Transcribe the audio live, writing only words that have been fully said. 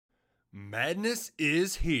Madness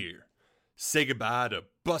is here. Say goodbye to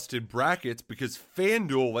busted brackets because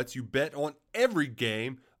FanDuel lets you bet on every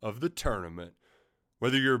game of the tournament.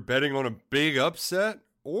 Whether you're betting on a big upset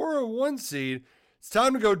or a one seed, it's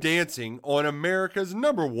time to go dancing on America's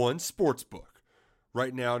 #1 sportsbook.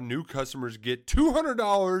 Right now, new customers get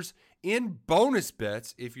 $200 in bonus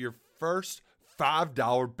bets if your first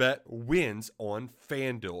 $5 bet wins on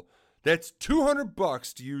FanDuel. That's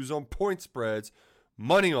 $200 to use on point spreads,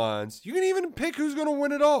 money lines. You can even pick who's going to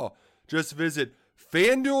win it all. Just visit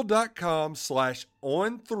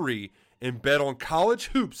FanDuel.com/on3 and bet on college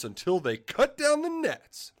hoops until they cut down the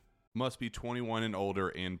nets. Must be 21 and older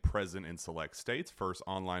and present in select states. First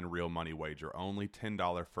online real money wager only.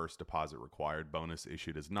 $10 first deposit required. Bonus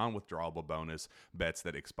issued as non-withdrawable bonus. Bets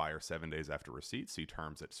that expire 7 days after receipt. See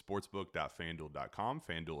terms at sportsbook.fanduel.com.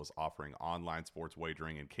 FanDuel is offering online sports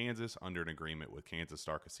wagering in Kansas under an agreement with Kansas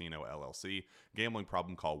Star Casino LLC. Gambling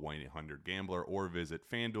problem? Call 1-800-GAMBLER or visit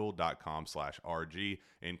fanduel.com/RG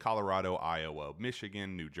in Colorado, Iowa,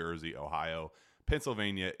 Michigan, New Jersey, Ohio,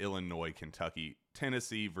 Pennsylvania, Illinois, Kentucky,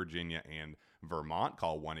 Tennessee, Virginia, and Vermont.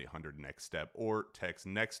 Call 1-800-NEXT-STEP or text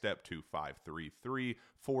NEXT-STEP to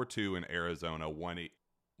 53342 in Arizona,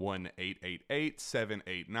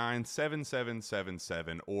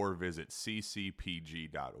 1-888-789-7777 or visit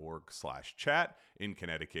ccpg.org/chat. In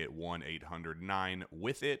Connecticut,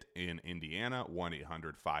 1-800-9-WITH-IT. In Indiana,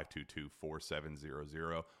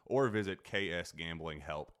 1-800-522-4700 or visit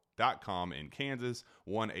ksgamblinghelp.com. In Kansas,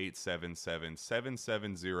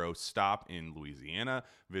 1-877-770-STOP in Louisiana.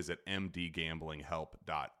 Visit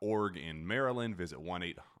mdgamblinghelp.org in Maryland. Visit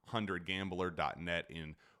 1-800-gambler.net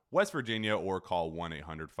in West Virginia or call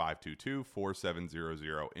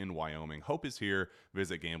 1-800-522-4700 in Wyoming. Hope is here.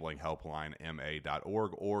 Visit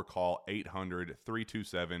gamblinghelplinema.org or call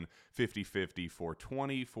 800-327-5050 for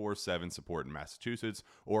 24/7 support in Massachusetts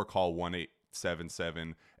or call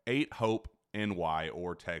 1-877-8-HOPE-NY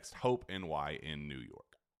or text HOPE-NY in New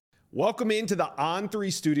York. Welcome into the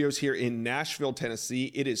On3 studios here in Nashville,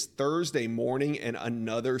 Tennessee. It is Thursday morning and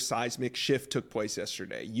another seismic shift took place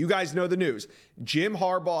yesterday. You guys know the news. Jim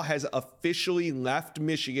Harbaugh has officially left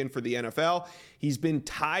Michigan for the NFL. He's been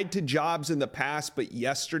tied to jobs in the past, but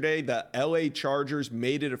yesterday the LA Chargers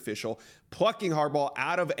made it official, plucking Harbaugh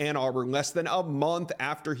out of Ann Arbor less than a month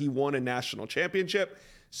after he won a national championship.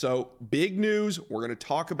 So big news. We're going to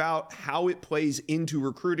talk about how it plays into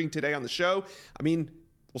recruiting today on the show. I mean,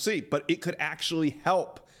 we'll see, but it could actually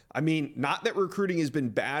help. I mean, not that recruiting has been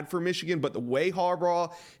bad for Michigan, but the way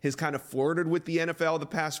Harbaugh has kind of flirted with the NFL the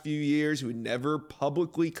past few years, he would never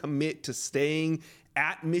publicly commit to staying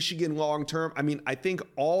at Michigan long-term. I mean, I think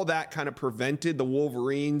all that kind of prevented the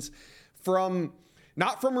Wolverines from...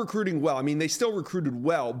 not from recruiting well. I mean, they still recruited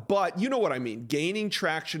well, but you know what I mean. Gaining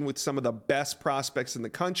traction with some of the best prospects in the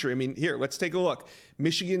country. I mean, here, let's take a look.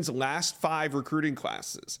 Michigan's last 5 recruiting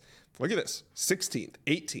classes. Look at this. 16th,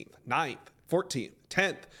 18th, 9th, 14th,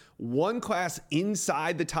 10th. One class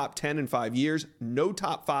inside the top 10 in 5 years. No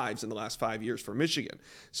top 5s in the last 5 years for Michigan.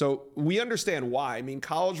 So we understand why. I mean,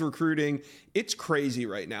 college recruiting, it's crazy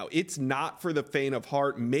right now. It's not for the faint of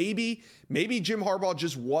heart. Maybe Jim Harbaugh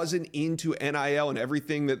just wasn't into NIL and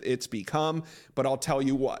everything that it's become. But I'll tell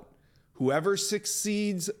you what. Whoever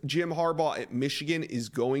succeeds Jim Harbaugh at Michigan is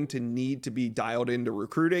going to need to be dialed into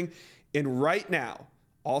recruiting. And right now,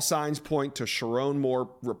 all signs point to Sharon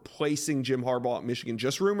Moore replacing Jim Harbaugh at Michigan.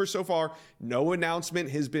 Just rumors so far. No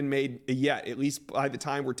announcement has been made yet. At least by the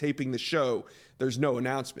time we're taping the show, there's no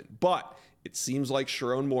announcement. But it seems like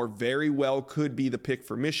Sharon Moore very well could be the pick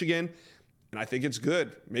for Michigan. And I think it's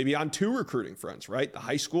good. Maybe on 2 recruiting fronts, right? The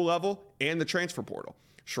high school level and the transfer portal.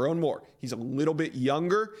 Sharon Moore, he's a little bit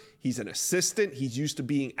younger. He's an assistant. He's used to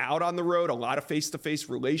being out on the road, a lot of face-to-face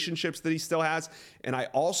relationships that he still has. And I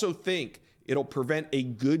also think it'll prevent a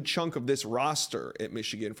good chunk of this roster at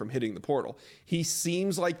Michigan from hitting the portal. He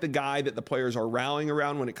seems like the guy that the players are rallying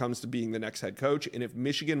around when it comes to being the next head coach. And if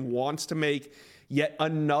Michigan wants to make yet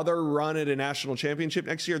another run at a national championship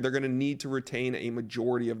next year, they're going to need to retain a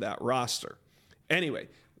majority of that roster. Anyway,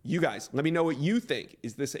 you guys, let me know what you think.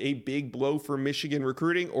 Is this a big blow for Michigan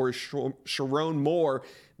recruiting, or is Sharon Moore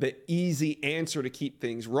the easy answer to keep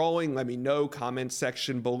things rolling? Let me know. Comment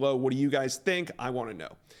section below. What do you guys think? I want to know.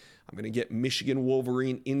 I'm going to get Michigan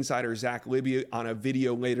Wolverine insider Zach Libby on a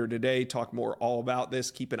video later today, talk more all about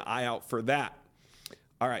this. Keep an eye out for that.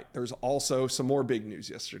 All right, there's also some more big news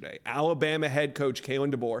yesterday. Alabama head coach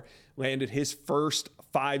Kalen DeBoer landed his first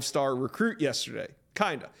 5-star recruit yesterday.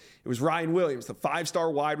 Kinda. It was Ryan Williams, the 5-star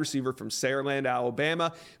wide receiver from Saraland,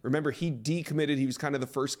 Alabama. Remember, he decommitted. He was kind of the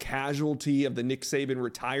first casualty of the Nick Saban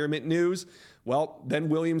retirement news. Well, then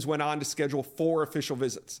Williams went on to schedule 4 official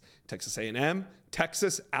visits: Texas A&M,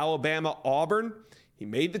 Texas, Alabama, Auburn. He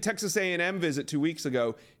made the Texas A&M visit 2 weeks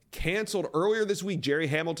ago, canceled earlier this week. Jerry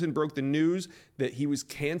Hamilton broke the news that he was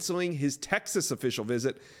canceling his Texas official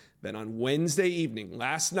visit. Then on Wednesday evening,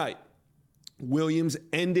 last night, Williams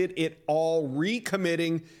ended it all,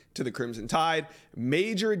 recommitting to the Crimson Tide.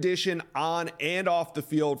 Major addition on and off the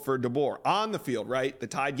field for DeBoer. On the field, right? The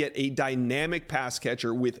Tide get a dynamic pass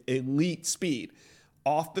catcher with elite speed.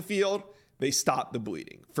 Off the field, they stopped the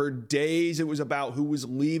bleeding. For days, it was about who was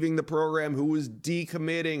leaving the program, who was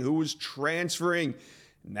decommitting, who was transferring.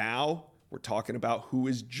 Now we're talking about who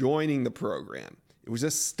is joining the program. It was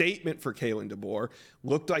a statement for Kalen DeBoer.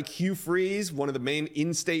 Looked like Hugh Freeze, one of the main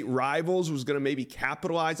in-state rivals, was going to maybe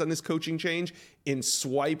capitalize on this coaching change and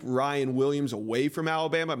swipe Ryan Williams away from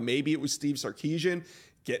Alabama. Maybe it was Steve Sarkisian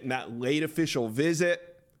getting that late official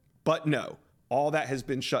visit. But no, all that has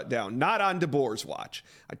been shut down. Not on DeBoer's watch.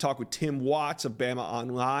 I talked with Tim Watts of Bama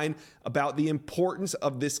Online about the importance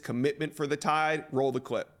of this commitment for the Tide. Roll the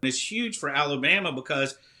clip. It's huge for Alabama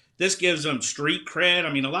because this gives them street cred.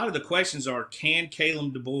 I mean, a lot of the questions are, can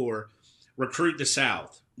Kalen DeBoer recruit the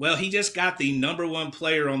South? Well, he just got the number 1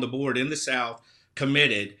 player on the board in the South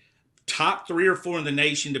committed, top 3 or 4 in the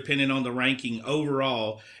nation, depending on the ranking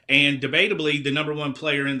overall, and debatably the number 1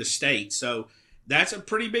 player in the state. So that's a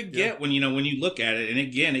pretty big get when you look at it. And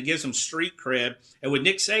again, it gives them street cred. And with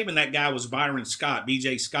Nick Saban, that guy was Byron Scott,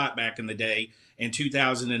 BJ Scott back in the day in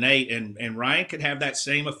 2008. And Ryan could have that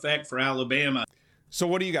same effect for Alabama. So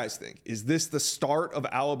what do you guys think? Is this the start of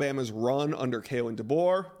Alabama's run under Kalen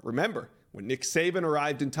DeBoer? Remember, when Nick Saban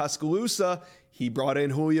arrived in Tuscaloosa, he brought in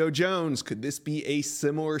Julio Jones. Could this be a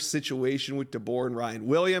similar situation with DeBoer and Ryan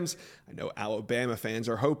Williams? I know Alabama fans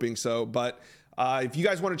are hoping so, but if you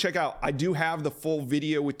guys want to check out, I do have the full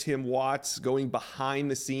video with Tim Watts going behind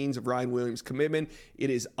the scenes of Ryan Williams' commitment. It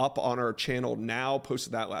is up on our channel now,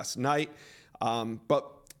 posted that last night. But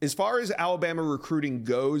as far as Alabama recruiting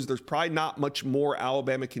goes, there's probably not much more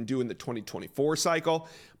Alabama can do in the 2024 cycle,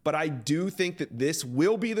 but I do think that this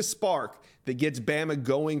will be the spark that gets Bama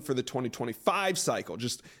going for the 2025 cycle,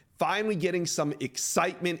 just finally getting some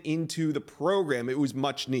excitement into the program. It was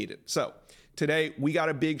much needed. So today we got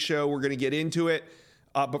a big show. We're going to get into it.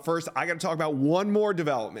 But first, I got to talk about one more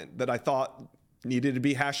development that I thought needed to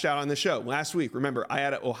be hashed out on the show. Last week, remember, I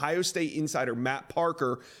had Ohio State insider Matt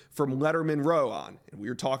Parker from Letterman Row on, and we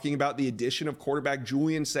were talking about the addition of quarterback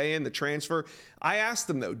Julian Sayin, the transfer. I asked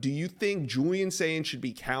him, though, do you think Julian Sayin should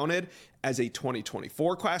be counted as a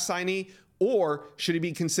 2024 class signee, or should he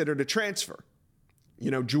be considered a transfer? You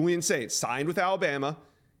know, Julian Sayin signed with Alabama.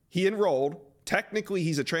 He enrolled. Technically,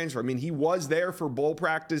 he's a transfer. I mean, he was there for bowl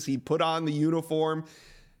practice. He put on the uniform,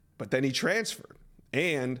 but then he transferred.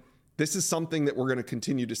 And this is something that we're going to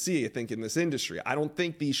continue to see, I think, in this industry. I don't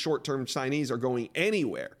think these short-term signees are going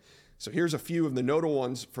anywhere. So here's a few of the notable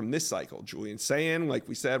ones from this cycle. Julian Sayin, like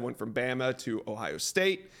we said, went from Bama to Ohio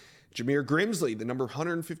State. Jameer Grimsley, the number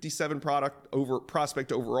 157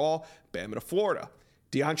 prospect overall, Bama to Florida.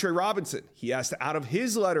 DeAndre Robinson, he asked out of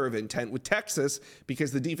his letter of intent with Texas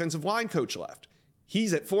because the defensive line coach left.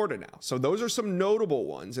 He's at Florida now. So those are some notable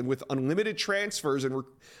ones. And with unlimited transfers, and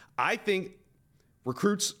I think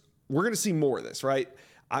recruits, we're going to see more of this, right?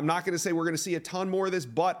 I'm not going to say we're going to see a ton more of this,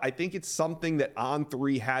 but I think it's something that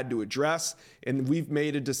On3 had to address, and we've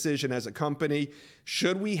made a decision as a company.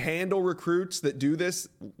 Should we handle recruits that do this?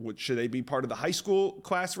 Should they be part of the high school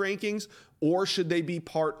class rankings, or should they be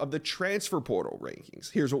part of the transfer portal rankings?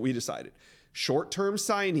 Here's what we decided. Short-term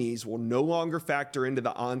signees will no longer factor into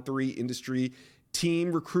the On3 industry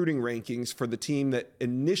team recruiting rankings for the team that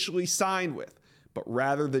initially signed with, but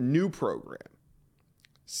rather the new program.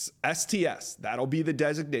 STS, that'll be the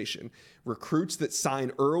designation. Recruits that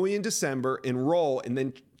sign early in December, enroll, and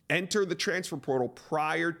then enter the transfer portal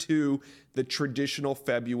prior to the traditional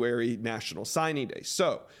February National Signing Day.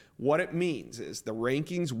 So what it means is the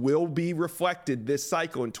rankings will be reflected this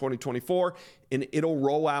cycle in 2024, and it'll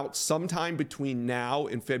roll out sometime between now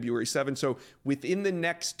and February 7. So within the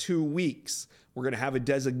next 2 weeks, we're going to have a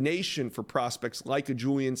designation for prospects like a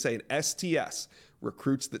Julian Sayin, STS,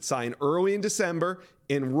 recruits that sign early in December,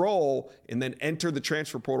 enroll, and then enter the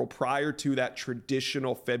transfer portal prior to that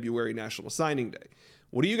traditional February National Signing Day.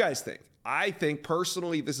 What do you guys think? I think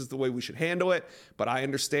personally this is the way we should handle it, but I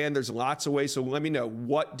understand there's lots of ways, so let me know,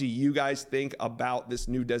 what do you guys think about this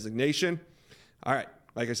new designation? All right,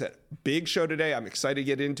 like I said, big show today. I'm excited to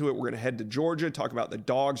get into it. We're going to head to Georgia, talk about the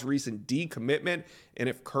Dogs' recent decommitment, and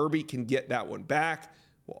if Kirby can get that one back.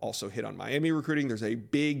 We'll also hit on Miami recruiting. There's a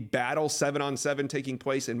big battle 7-on-7 taking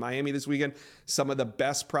place in Miami this weekend. Some of the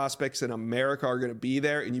best prospects in America are going to be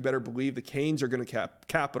there, and you better believe the Canes are going to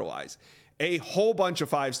capitalize. A whole bunch of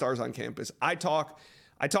 5 stars on campus. I talk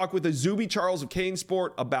with Azubi Charles of Cane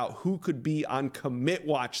Sport about who could be on commit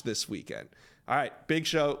watch this weekend. All right, big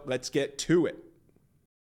show. Let's get to it.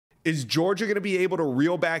 Is Georgia going to be able to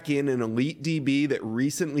reel back in an elite DB that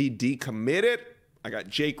recently decommitted? I got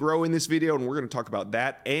Jake Rowe in this video, and we're going to talk about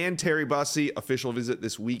that. And Terry Bussey, official visit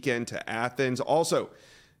this weekend to Athens. Also,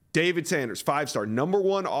 David Sanders, 5-star,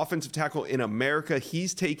 #1 offensive tackle in America.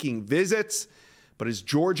 He's taking visits, but is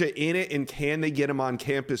Georgia in it, and can they get him on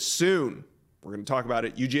campus soon? We're going to talk about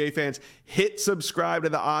it. UGA fans, hit subscribe to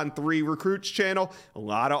the On3 Recruits channel. A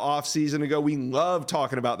lot of offseason ago. We love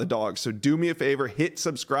talking about the Dogs, so do me a favor, hit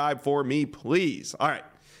subscribe for me, please. All right.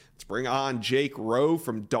 Let's bring on Jake Rowe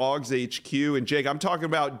from Dogs HQ. And Jake, I'm talking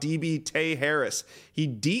about DB Tay Harris. He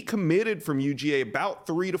decommitted from UGA about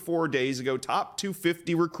 3 to 4 days ago, top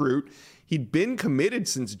 250 recruit. He'd been committed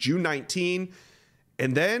since June 19.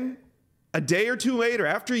 And then a day or two later,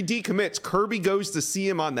 after he decommits, Kirby goes to see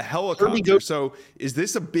him on the helicopter. So is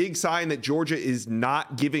this a big sign that Georgia is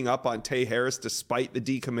not giving up on Tay Harris despite the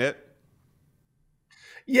decommit?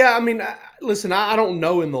 Yeah, I mean, listen, I don't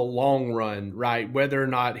know in the long run, right, whether or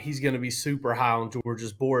not he's going to be super high on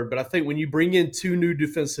Georgia's board. But I think when you bring in 2 new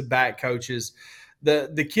defensive back coaches,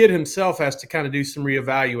 the kid himself has to kind of do some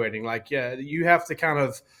reevaluating. Like, yeah, you have to kind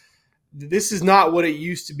of – this is not what it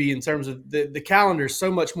used to be in terms of the calendar is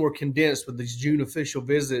so much more condensed with these June official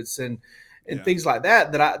visits and things like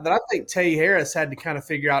that I think Tay Harris had to kind of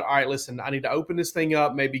figure out, all right, listen, I need to open this thing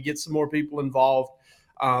up, maybe get some more people involved.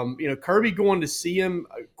 Kirby going to see him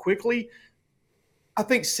quickly, I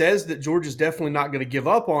think says that Georgia's definitely not going to give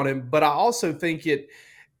up on him. But I also think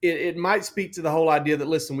it might speak to the whole idea that,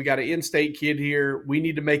 listen, we got an in-state kid here. We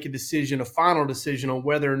need to make a final decision on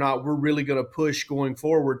whether or not we're really going to push going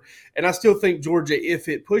forward. And I still think Georgia, if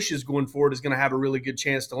it pushes going forward, is going to have a really good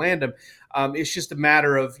chance to land him. It's just a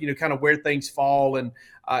matter of, kind of where things fall. And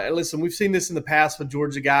listen, we've seen this in the past with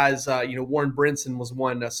Georgia guys. Warren Brinson was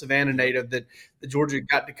one, a Savannah native that Georgia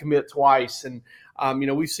got to commit twice. And,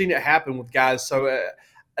 we've seen it happen with guys. So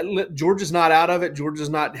Georgia's not out of it.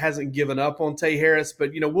 Hasn't given up on Tay Harris.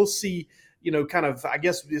 But, we'll see, kind of, I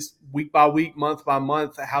guess, this week by week, month by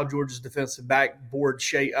month, how Georgia's defensive back board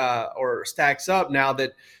or stacks up now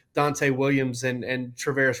that Dante Williams and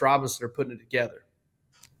Travaris Robinson are putting it together.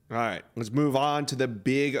 All right, let's move on to the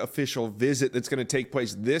big official visit that's going to take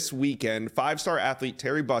place this weekend. 5-star athlete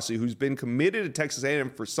Terry Bussey, who's been committed to Texas A&M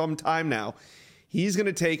for some time now, he's going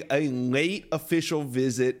to take a late official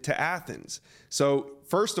visit to Athens. So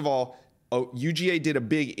first of all, UGA did a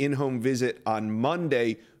big in-home visit on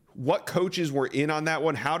Monday. What coaches were in on that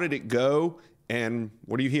one? How did it go? And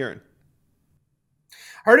what are you hearing?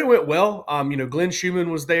 I heard it went well. Glenn Schumann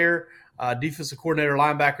was there. Defensive coordinator,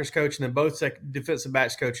 linebackers coach, and then both defensive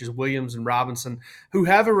backs coaches, Williams and Robinson, who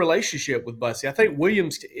have a relationship with Bussey. I think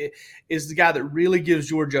Williams is the guy that really gives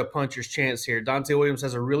Georgia a puncher's chance here. Dante Williams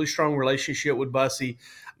has a really strong relationship with Bussey.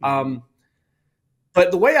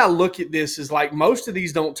 But the way I look at this is like most of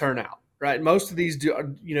these don't turn out, right? Most of these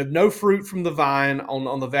do, no fruit from the vine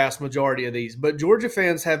on the vast majority of these. But Georgia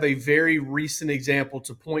fans have a very recent example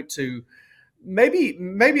to point to. Maybe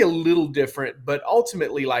a little different, but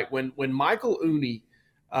ultimately, like when Michael Uni,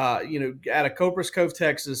 out of Copros Cove,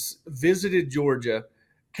 Texas, visited Georgia,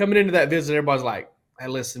 coming into that visit, everybody's like, "Hey,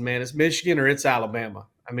 listen, man, it's Michigan or it's Alabama."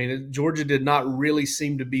 I mean, Georgia did not really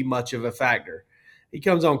seem to be much of a factor. He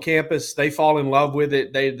comes on campus, they fall in love with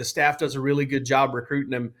it. The staff does a really good job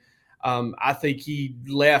recruiting him. I think he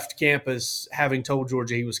left campus having told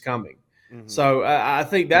Georgia he was coming. Mm-hmm. So I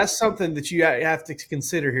think that's something that you have to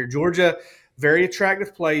consider here. Georgia. Very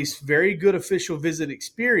attractive place, very good official visit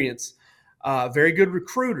experience, very good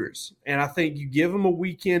recruiters. And I think you give them a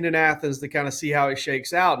weekend in Athens to kind of see how it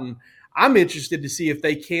shakes out. And I'm interested to see if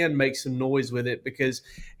they can make some noise with it because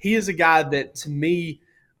he is a guy that, to me,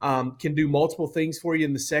 can do multiple things for you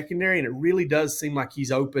in the secondary. And it really does seem like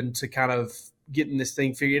he's open to kind of getting this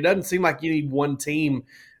thing figured. It doesn't seem like any one team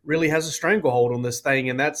really has a stranglehold on this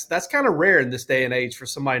thing. And that's kind of rare in this day and age for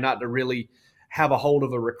somebody not to really have a hold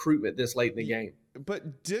of a recruitment this late in the game.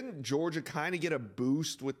 But didn't Georgia kind of get a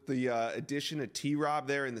boost with the addition of T-Rob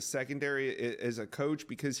there in the secondary as a coach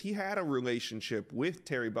because he had a relationship with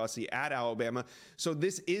Terry Bussey at Alabama. So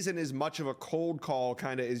this isn't as much of a cold call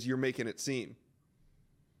kind of as you're making it seem.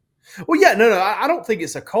 Well, yeah, no, I don't think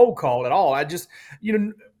it's a cold call at all. I just,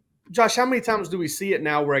 Josh, how many times do we see it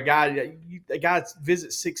now where a guy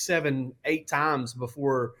visits 6, 7, 8 times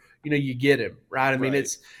before you get him, right? I mean,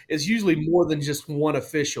 Right. it's usually more than just one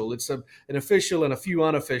official. It's an official and a few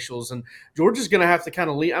unofficials, and Georgia's going to have to kind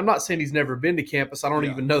of lean. I'm not saying he's never been to campus. I don't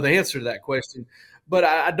Yeah. even know the answer to that question, but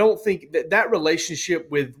I don't think that relationship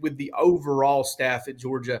with the overall staff at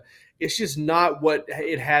Georgia, it's just not what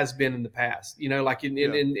it has been in the past. Like it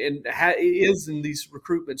is in these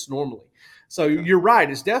recruitments normally. So Okay. you're right.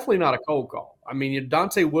 It's definitely not a cold call. I mean,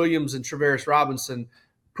 Dante Williams and Travaris Robinson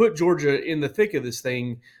put Georgia in the thick of this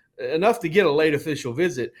thing enough to get a late official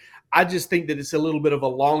visit. I just think that it's a little bit of a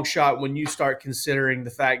long shot when you start considering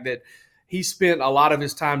the fact that he spent a lot of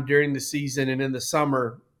his time during the season and in the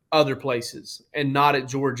summer other places and not at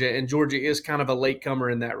Georgia. And Georgia is kind of a latecomer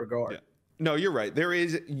in that regard. Yeah. No, you're right. There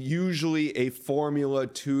is usually a formula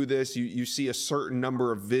to this. You see a certain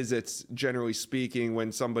number of visits, generally speaking,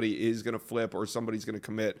 when somebody is going to flip or somebody's going to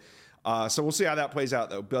commit. So we'll see how that plays out,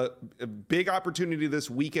 though. But a big opportunity this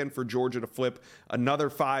weekend for Georgia to flip another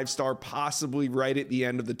 5-star, possibly right at the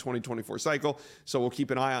end of the 2024 cycle. So we'll keep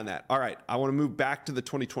an eye on that. All right, I want to move back to the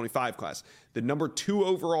 2025 class. The number 2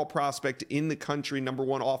 overall prospect in the country, number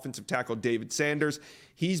 1 offensive tackle, David Sanders.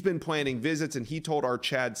 He's been planning visits, and he told our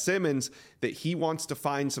Chad Simmons that he wants to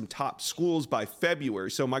find some top schools by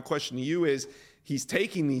February. So my question to you is, he's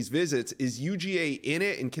taking these visits. Is UGA in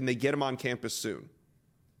it, and can they get him on campus soon?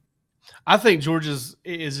 I think Georgia's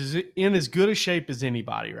is in as good a shape as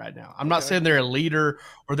anybody right now. I'm not saying they're a leader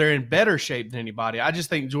or they're in better shape than anybody. I just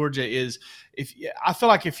think Georgia is. I feel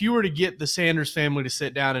like if you were to get the Sanders family to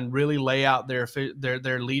sit down and really lay out their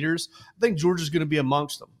leaders, I think Georgia's going to be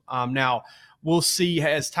amongst them. Now we'll see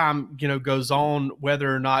as time goes on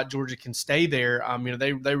whether or not Georgia can stay there.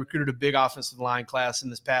 They recruited a big offensive line class in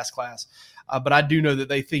this past class. But I do know that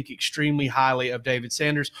they think extremely highly of David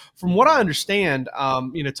Sanders. From what I understand,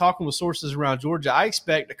 talking with sources around Georgia, I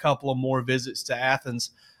expect a couple of more visits to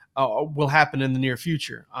Athens will happen in the near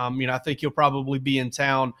future. I think he'll probably be in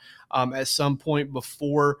town at some point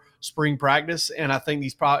before spring practice, and I think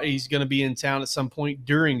he's going to be in town at some point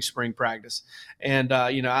during spring practice. And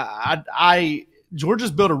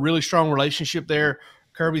Georgia's built a really strong relationship there.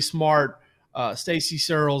 Kirby Smart, Stacey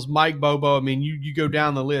Searles, Mike Bobo. I mean, you go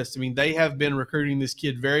down the list. I mean, they have been recruiting this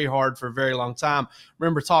kid very hard for a very long time.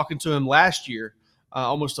 Remember talking to him last year,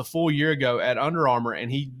 almost a full year ago at Under Armour,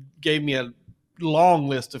 and he gave me a long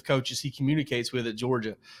list of coaches he communicates with at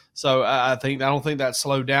Georgia. So I don't think that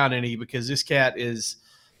slowed down any, because this cat is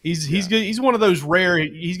he's good. He's one of those rare.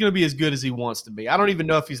 He's going to be as good as he wants to be. I don't even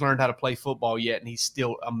know if he's learned how to play football yet, and he's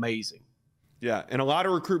still amazing. Yeah, and a lot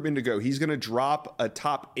of recruitment to go. He's going to drop a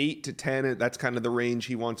top 8 to 10. That's kind of the range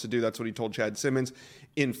he wants to do. That's what he told Chad Simmons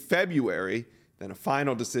in February. Then a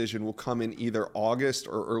final decision will come in either August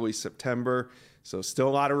or early September. So still a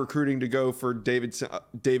lot of recruiting to go for David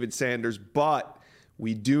Sanders, but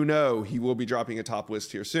we do know he will be dropping a top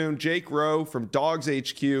list here soon. Jake Rowe from Dogs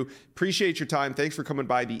HQ, appreciate your time. Thanks for coming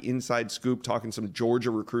by the Inside Scoop, talking some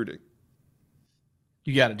Georgia recruiting.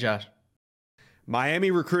 You got it, Josh. Miami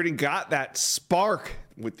recruiting got that spark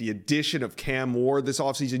with the addition of Cam Ward this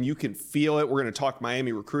offseason. You can feel it. We're going to talk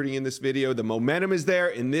Miami recruiting in this video. The momentum is there,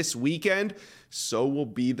 and this weekend, so will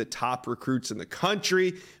be the top recruits in the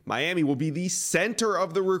country. Miami will be the center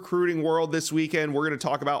of the recruiting world this weekend. We're going to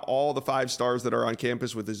talk about all the 5 stars that are on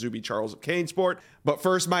campus with Azubi Charles of CaneSport. But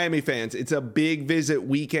first, Miami fans, it's a big visit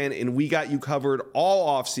weekend, and we got you covered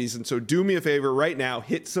all offseason. So do me a favor right now.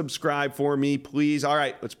 Hit subscribe for me, please. All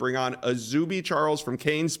right, let's bring on Azubi Charles from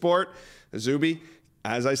CaneSport. Azubi,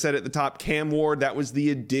 as I said at the top, Cam Ward, that was the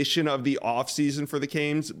addition of the offseason for the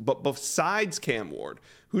Canes. But besides Cam Ward,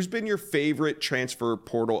 who's been your favorite transfer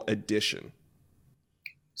portal addition?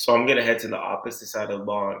 So I'm going to head to the opposite side of the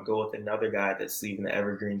ball and go with another guy that's leaving the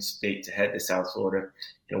Evergreen State to head to South Florida,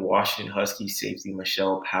 in Washington Huskies safety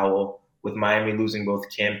Michelle Powell. With Miami losing both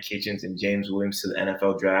Cam Kitchens and James Williams to the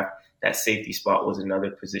NFL draft, that safety spot was another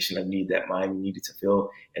position of need that Miami needed to fill,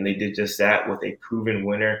 and they did just that with a proven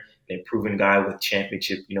winner, a proven guy with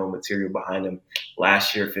championship, material behind him.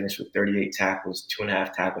 Last year, finished with 38 tackles,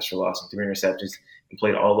 2.5 tackles for loss, and 3 interceptions, and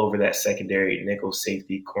played all over that secondary, nickel,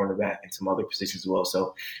 safety, cornerback, and some other positions as well.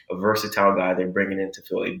 So a versatile guy they're bringing in to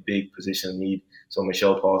fill a big position of need. So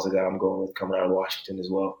Michelle Paul's the guy I'm going with coming out of Washington as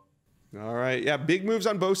well. All right. Yeah, big moves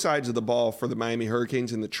on both sides of the ball for the Miami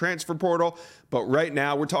Hurricanes in the transfer portal. But right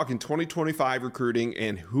now we're talking 2025 recruiting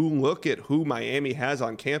and look at who Miami has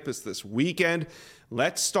on campus this weekend.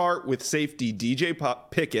 Let's start with safety DJ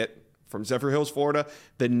Pickett from Zephyr Hills, Florida,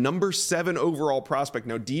 the number 7 overall prospect.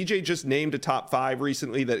 Now, DJ just named a top 5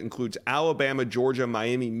 recently that includes Alabama, Georgia,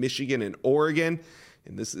 Miami, Michigan, and Oregon.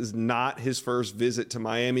 And this is not his first visit to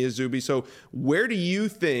Miami, Azubi. So where do you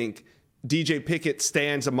think DJ Pickett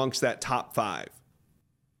stands amongst that top 5?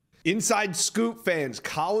 Inside Scoop fans,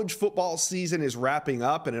 college football season is wrapping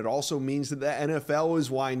up, and it also means that the NFL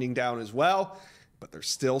is winding down as well. But there's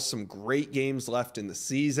still some great games left in the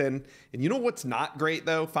season. And you know what's not great,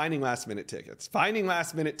 though? Finding last-minute tickets. Finding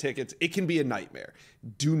last-minute tickets, it can be a nightmare.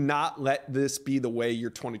 Do not let this be the way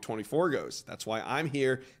your 2024 goes. That's why I'm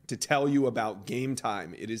here to tell you about Game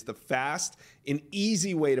Time. It is the fast and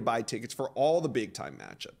easy way to buy tickets for all the big-time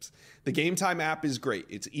matchups. The Game Time app is great.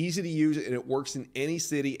 It's easy to use, and it works in any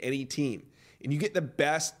city, any team. And you get the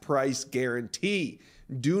best price guarantee.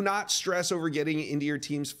 Do not stress over getting into your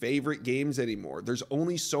team's favorite games anymore. There's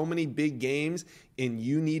only so many big games, and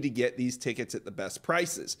you need to get these tickets at the best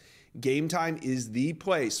prices. Game Time is the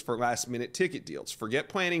place for last-minute ticket deals. Forget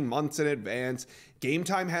planning months in advance. Game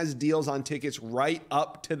Time has deals on tickets right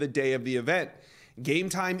up to the day of the event. Game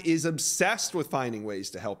Time is obsessed with finding ways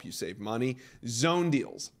to help you save money. Zone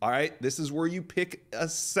deals, all right? This is where you pick a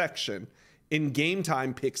section, and Game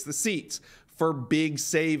Time picks the seats for big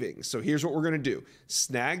savings. So here's what we're going to do.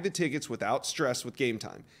 Snag the tickets without stress with Game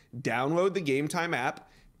Time. Download the Game Time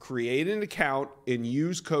app, create an account, and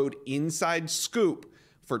use code INSIDESCOOP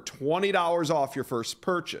for $20 off your first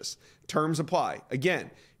purchase. Terms apply.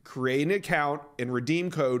 Again, create an account and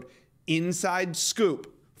redeem code INSIDESCOOP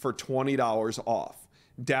for $20 off.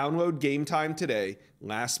 Download Game Time today.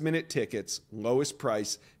 Last minute tickets, lowest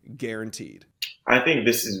price guaranteed. I think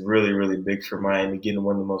this is really, really big for Miami, getting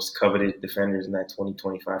one of the most coveted defenders in that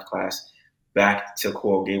 2025 class back to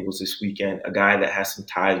Coral Gables this weekend, a guy that has some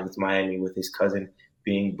ties with Miami with his cousin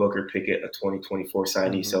being Booker Pickett, a 2024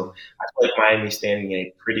 signee. So I feel like Miami's standing in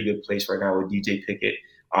a pretty good place right now with DJ Pickett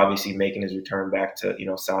obviously making his return back to,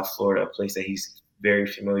 South Florida, a place that he's very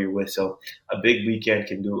familiar with. So a big weekend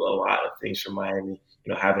can do a lot of things for Miami,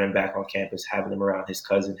 having him back on campus, having him around his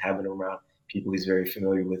cousin, having him around people he's very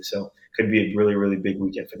familiar with. So could be a really, really big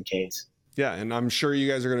weekend for the Canes. Yeah, and I'm sure you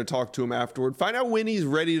guys are going to talk to him afterward. Find out when he's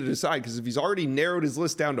ready to decide, because if he's already narrowed his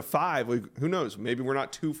list down to 5, who knows? Maybe we're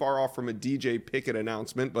not too far off from a DJ Pickett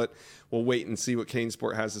announcement, but we'll wait and see what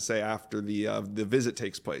CaneSport has to say after the visit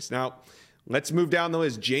takes place. Now, let's move down the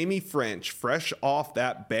list. Jamie French, fresh off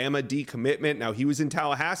that Bama decommitment. Now, he was in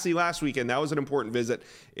Tallahassee last weekend. That was an important visit.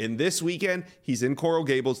 And this weekend, he's in Coral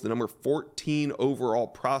Gables, the number 14 overall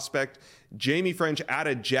prospect. Jamie French out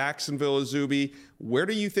of Jacksonville, Azubi. Where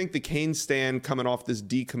do you think the Canes stand coming off this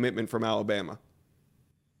decommitment from Alabama?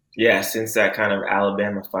 Yeah, since that kind of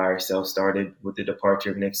Alabama fire sale started with the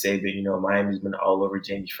departure of Nick Saban, Miami's been all over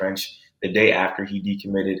Jamie French. The day after he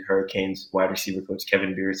decommitted, Hurricanes wide receiver coach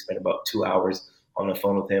Kevin Beard spent about 2 hours on the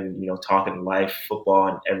phone with him, talking life, football,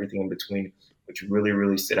 and everything in between, which really,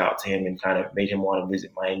 really stood out to him and kind of made him want to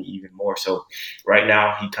visit Miami even more. So right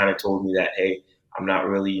now, he kind of told me that, hey, I'm not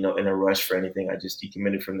really, in a rush for anything. I just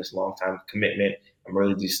decommitted from this long-time commitment. I'm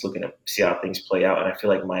really just looking to see how things play out. And I feel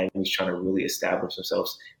like Miami's trying to really establish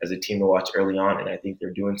themselves as a team to watch early on. And I think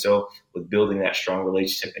they're doing so with building that strong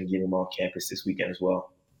relationship and getting him on campus this weekend as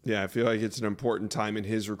well. Yeah, I feel like it's an important time in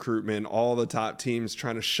his recruitment. All the top teams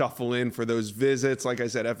trying to shuffle in for those visits. Like I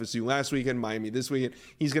said, FSU last weekend, Miami this weekend.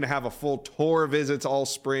 He's going to have a full tour of visits all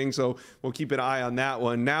spring, so we'll keep an eye on that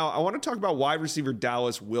one. Now, I want to talk about wide receiver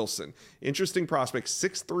Dallas Wilson. Interesting prospect,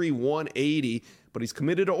 6'3", 180, but he's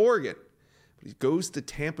committed to Oregon. He goes to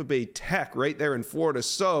Tampa Bay Tech right there in Florida.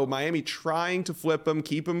 So Miami trying to flip him,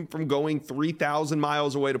 keep him from going 3,000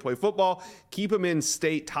 miles away to play football, keep him in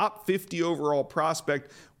state, top 50 overall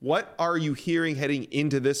prospect. What are you hearing heading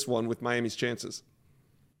into this one with Miami's chances?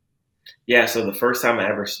 Yeah, so the first time I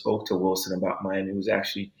ever spoke to Wilson about Miami was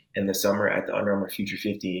actually in the summer at the Under Armour Future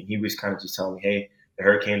 50. And he was kind of just telling me, hey, the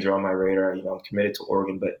Hurricanes are on my radar. I'm committed to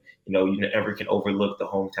Oregon, but you never can overlook the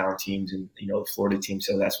hometown teams and the Florida team.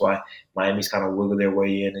 So that's why Miami's kind of wiggled their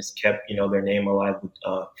way in, has kept their name alive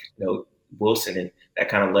with Wilson, and that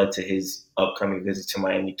kind of led to his upcoming visit to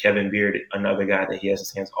Miami. Kevin Beard, another guy that he has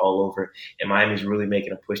his hands all over, and Miami's really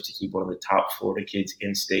making a push to keep one of the top Florida kids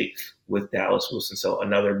in state with Dallas Wilson. So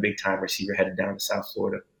another big time receiver headed down to South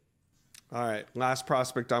Florida. All right, last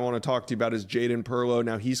prospect I want to talk to you about is Jaden Perlow.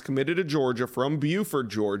 Now, he's committed to Georgia from Buford,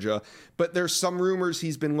 Georgia, but there's some rumors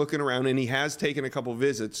he's been looking around, and he has taken a couple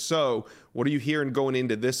visits. So what are you hearing going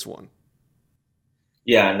into this one?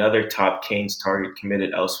 Yeah, another top Canes target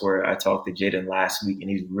committed elsewhere. I talked to Jaden last week, and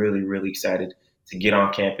he's really, really excited to get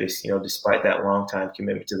on campus, despite that long-time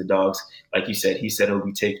commitment to the Dogs. Like you said, he said he'll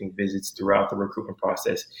be taking visits throughout the recruitment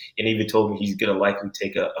process, and even told me he's going to likely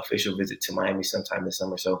take an official visit to Miami sometime this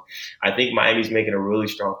summer. So I think Miami's making a really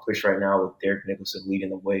strong push right now with Derek Nicholson leading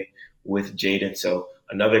the way with Jaden. So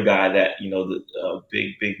another guy that, the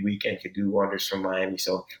big weekend could do wonders for Miami.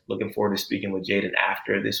 So looking forward to speaking with Jaden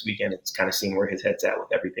after this weekend. It's kind of seeing where his head's at with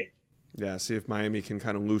everything. Yeah, see if Miami can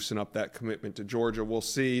kind of loosen up that commitment to Georgia. We'll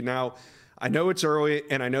see. Now, I know it's early,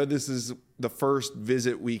 and I know this is the first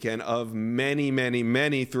visit weekend of many, many,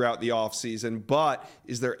 many throughout the offseason, but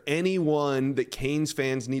is there anyone that Canes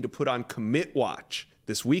fans need to put on commit watch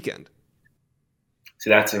this weekend? So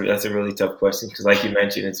that's a really tough question because, like you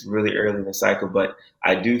mentioned, it's really early in the cycle. But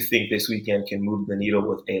I do think this weekend can move the needle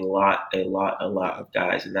with a lot of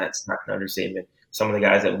guys, and that's not an understatement. Some of the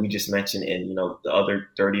guys that we just mentioned, and the other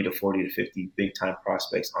 30 to 40 to 50 big time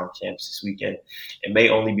prospects on campus this weekend. It may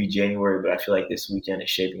only be January, but I feel like this weekend is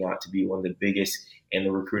shaping out to be one of the biggest in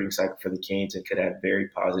the recruiting cycle for the Canes and could have very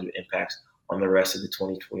positive impacts on the rest of the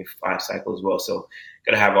 2025 cycle as well. So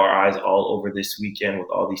going to have our eyes all over this weekend with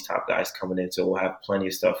all these top guys coming in. So we'll have plenty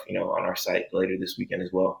of stuff, on our site later this weekend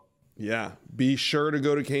as well. Yeah, be sure to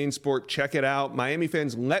go to Cane Sport, check it out. Miami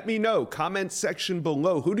fans, let me know. Comment section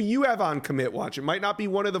below. Who do you have on commit watch? It might not be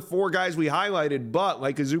one of the 4 guys we highlighted, but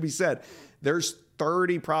like Azubi said, there's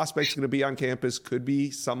 30 prospects going to be on campus. Could be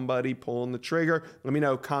somebody pulling the trigger. Let me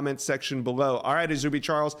know. Comment section below. All right, Azubi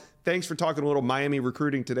Charles, thanks for talking a little Miami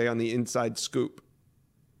recruiting today on the Inside Scoop.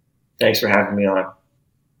 Thanks for having me on.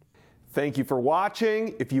 Thank you for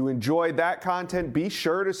watching. If you enjoyed that content, be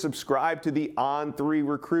sure to subscribe to the On3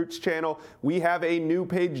 Recruits channel. We have a new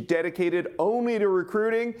page dedicated only to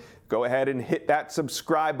recruiting. Go ahead and hit that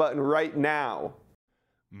subscribe button right now.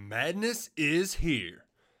 Madness is here.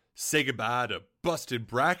 Say goodbye to busted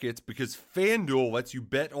brackets because FanDuel lets you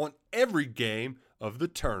bet on every game of the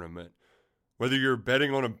tournament. Whether you're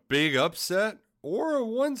betting on a big upset or a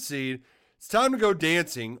 1 seed, it's time to go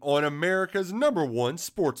dancing on America's #1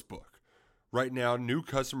 sportsbook. Right now, new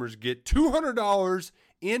customers get $200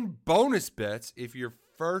 in bonus bets if your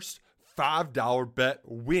first $5 bet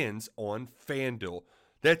wins on FanDuel.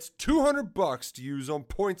 That's $200 to use on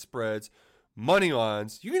point spreads, money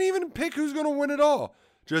lines. You can even pick who's going to win it all.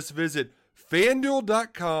 Just visit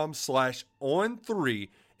FanDuel.com/on3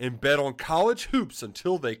 and bet on college hoops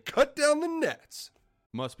until they cut down the nets.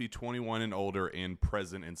 Must be 21 and older and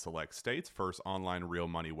present in select states. First online real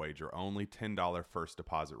money wager only. $10 first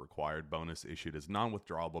deposit required. Bonus issued as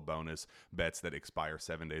non-withdrawable bonus. Bets that expire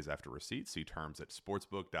 7 days after receipt. See terms at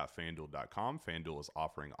sportsbook.fanduel.com. FanDuel is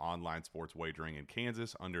offering online sports wagering in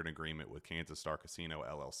Kansas under an agreement with Kansas Star Casino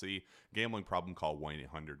LLC. Gambling problem? Call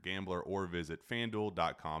 1-800-GAMBLER or visit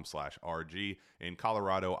fanduel.com/RG in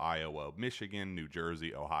Colorado, Iowa, Michigan, New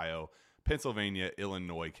Jersey, Ohio, Pennsylvania,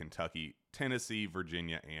 Illinois, Kentucky, Tennessee,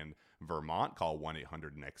 Virginia, and Vermont. Call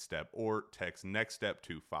 1-800-NEXT-STEP or text NEXT-STEP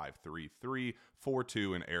to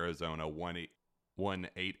 53342 in Arizona,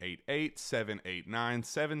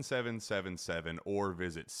 1-888-789-7777 or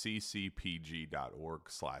visit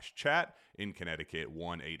ccpg.org/chat. In Connecticut,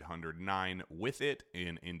 1-800-9-WITH-IT.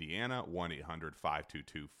 In Indiana,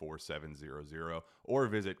 1-800-522-4700 or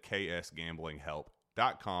visit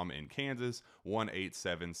ksgamblinghelp.com. In Kansas,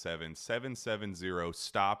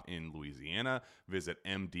 1-877-770-STOP in Louisiana. Visit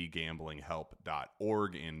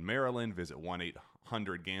mdgamblinghelp.org in Maryland. Visit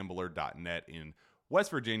 1-800-gambler.net in West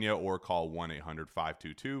Virginia or call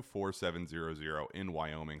 1-800-522-4700 in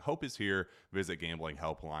Wyoming. Hope is here. Visit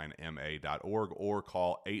gamblinghelplinema.org or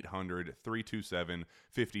call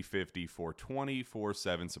 800-327-5050 for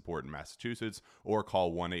 24/7 support in Massachusetts or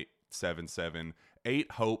call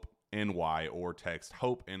 1-877-8-HOPE NY or text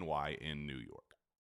HOPE NY in New York.